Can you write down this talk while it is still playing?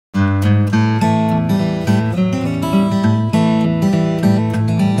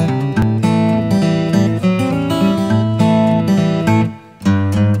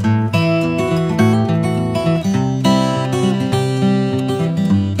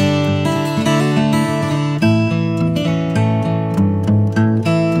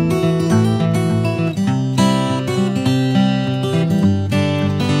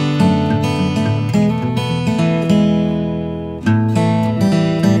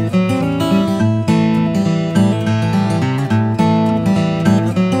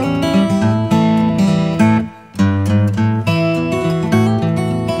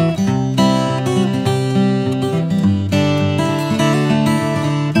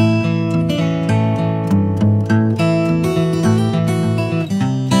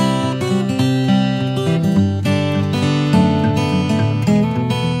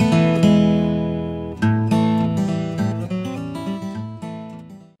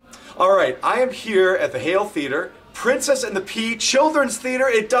All right, I am here at the Hale Theater, Princess and the Pea Children's Theater.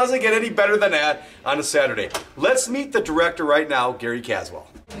 It doesn't get any better than that on a Saturday. Let's meet the director right now, Gary Caswell.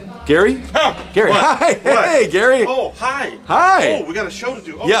 Gary? Oh, Gary, what? hi. What? Hey, Gary. Oh, hi. Hi. Oh, we got a show to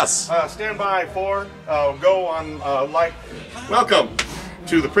do. Oh, yes. Stand by for, go on light. Welcome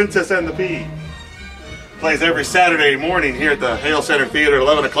to the Princess and the Pea. Plays every Saturday morning here at the Hale Center Theater at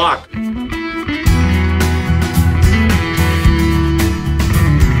 11 o'clock.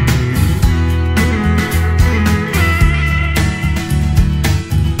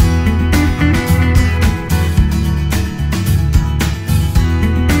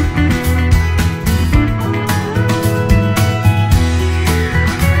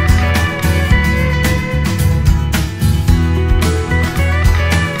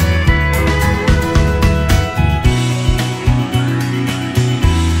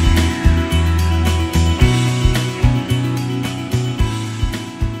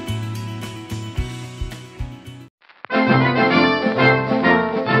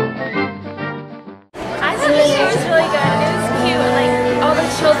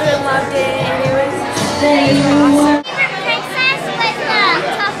 Children loved it, and it was awesome. Princess was the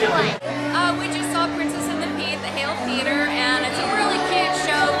tough one. We just saw Princess and the Pea at the Hale Theater, and it's a really cute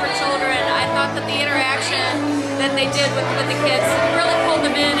show for children. I thought that the interaction that they did with the kids really pulled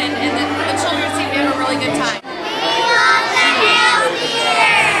them in, and the children seemed to have a really good time.